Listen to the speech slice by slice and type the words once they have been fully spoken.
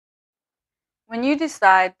When you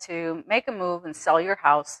decide to make a move and sell your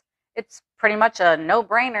house, it's pretty much a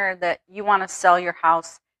no-brainer that you want to sell your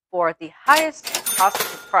house for the highest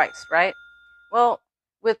possible price, right? Well,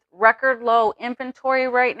 with record low inventory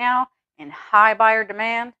right now and high buyer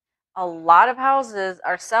demand, a lot of houses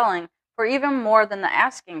are selling for even more than the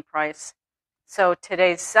asking price. So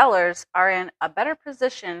today's sellers are in a better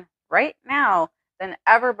position right now than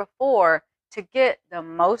ever before to get the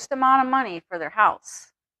most amount of money for their house.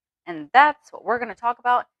 And that's what we're going to talk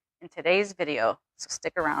about in today's video. So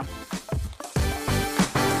stick around.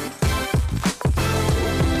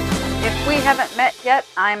 If we haven't met yet,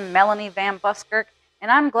 I'm Melanie VanBuskirk,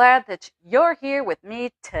 and I'm glad that you're here with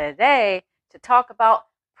me today to talk about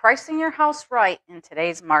pricing your house right in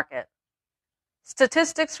today's market.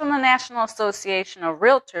 Statistics from the National Association of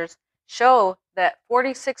Realtors show that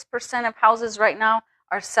 46% of houses right now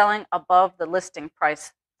are selling above the listing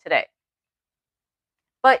price today.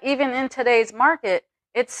 But even in today's market,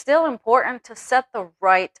 it's still important to set the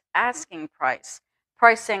right asking price.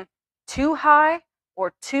 Pricing too high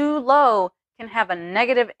or too low can have a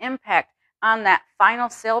negative impact on that final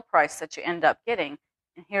sale price that you end up getting.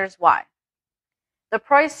 And here's why. The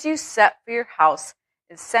price you set for your house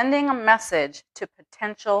is sending a message to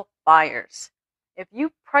potential buyers. If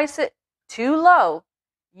you price it too low,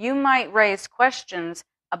 you might raise questions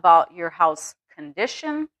about your house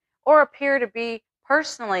condition or appear to be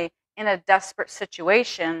personally in a desperate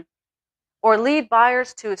situation, or lead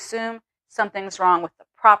buyers to assume something's wrong with the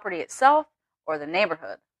property itself or the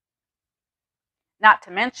neighborhood. Not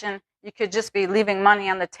to mention, you could just be leaving money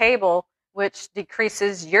on the table, which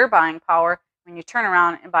decreases your buying power when you turn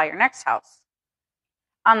around and buy your next house.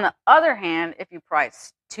 On the other hand, if you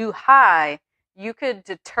price too high, you could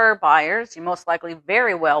deter buyers. You most likely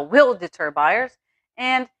very well will deter buyers,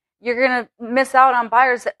 and you're going to miss out on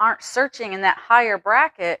buyers that aren't searching in that higher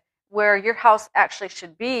bracket where your house actually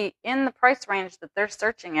should be in the price range that they're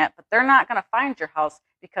searching at, but they're not going to find your house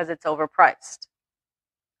because it's overpriced.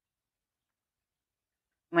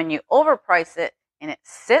 When you overprice it and it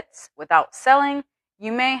sits without selling,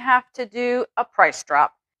 you may have to do a price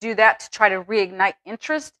drop. Do that to try to reignite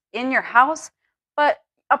interest in your house, but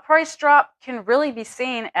a price drop can really be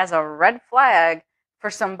seen as a red flag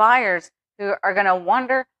for some buyers who are going to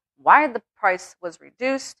wonder why the price was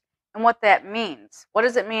reduced and what that means. What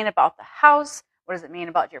does it mean about the house? What does it mean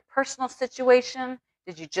about your personal situation?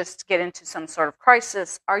 Did you just get into some sort of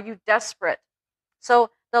crisis? Are you desperate?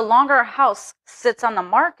 So the longer a house sits on the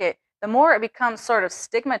market, the more it becomes sort of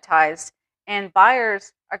stigmatized, and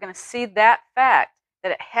buyers are going to see that fact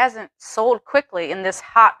that it hasn't sold quickly in this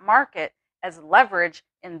hot market as leverage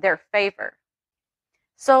in their favor.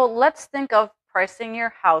 So let's think of pricing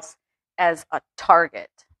your house as a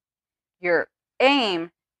target. Your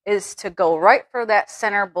aim is to go right for that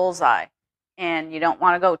center bullseye. And you don't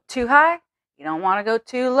want to go too high, you don't want to go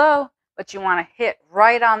too low, but you want to hit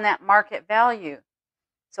right on that market value.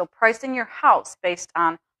 So pricing your house based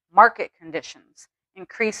on market conditions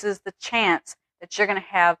increases the chance that you're going to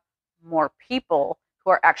have more people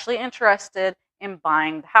who are actually interested in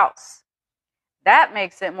buying the house. That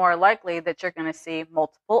makes it more likely that you're going to see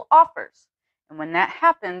multiple offers. And when that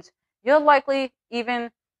happens, you'll likely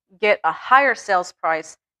even get a higher sales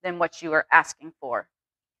price than what you are asking for.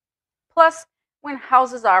 Plus, when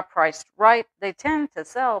houses are priced right, they tend to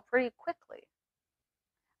sell pretty quickly.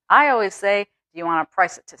 I always say, do you want to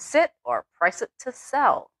price it to sit or price it to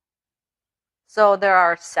sell? So there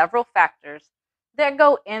are several factors that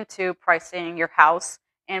go into pricing your house,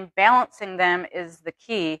 and balancing them is the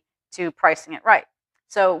key to pricing it right.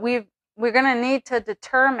 So we're going to need to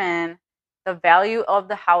determine the value of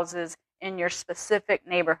the houses in your specific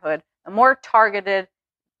neighborhood. The more targeted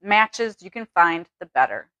matches you can find, the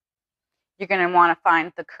better. You're going to want to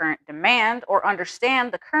find the current demand or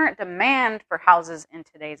understand the current demand for houses in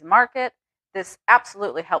today's market. This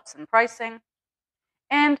absolutely helps in pricing.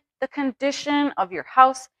 And the condition of your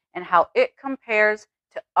house and how it compares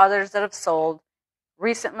to others that have sold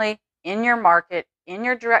recently in your market, in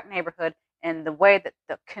your direct neighborhood, and the way that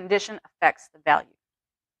the condition affects the value.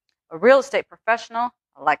 A real estate professional,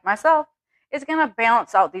 like myself, is going to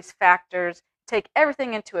balance out these factors, take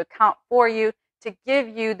everything into account for you to give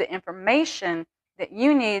you the information that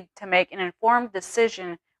you need to make an informed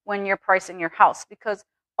decision when you're pricing your house, because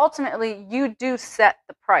ultimately you do set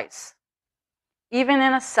the price. Even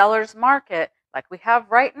in a seller's market like we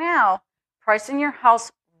have right now, pricing your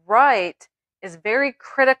house right is very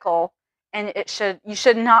critical, and you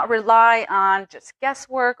should not rely on just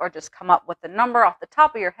guesswork or just come up with a number off the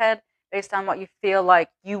top of your head based on what you feel like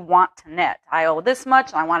you want to net. I owe this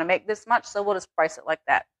much, and I want to make this much, so we'll just price it like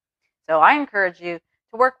that. So I encourage you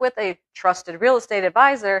to work with a trusted real estate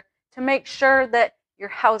advisor to make sure that your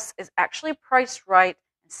house is actually priced right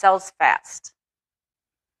and sells fast.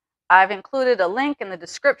 I've included a link in the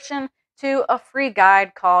description to a free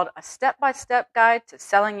guide called A Step-by-Step Guide to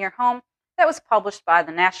Selling Your Home that was published by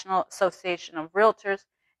the National Association of Realtors,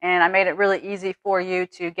 and I made it really easy for you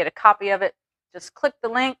to get a copy of it. Just click the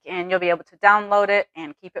link and you'll be able to download it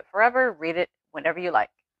and keep it forever, read it whenever you like.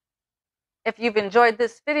 If you've enjoyed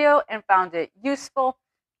this video and found it useful,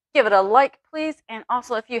 give it a like, please. And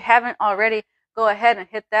also, if you haven't already, go ahead and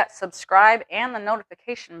hit that subscribe and the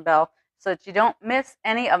notification bell so that you don't miss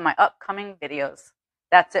any of my upcoming videos.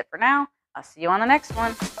 That's it for now. I'll see you on the next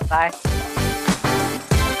one. Bye.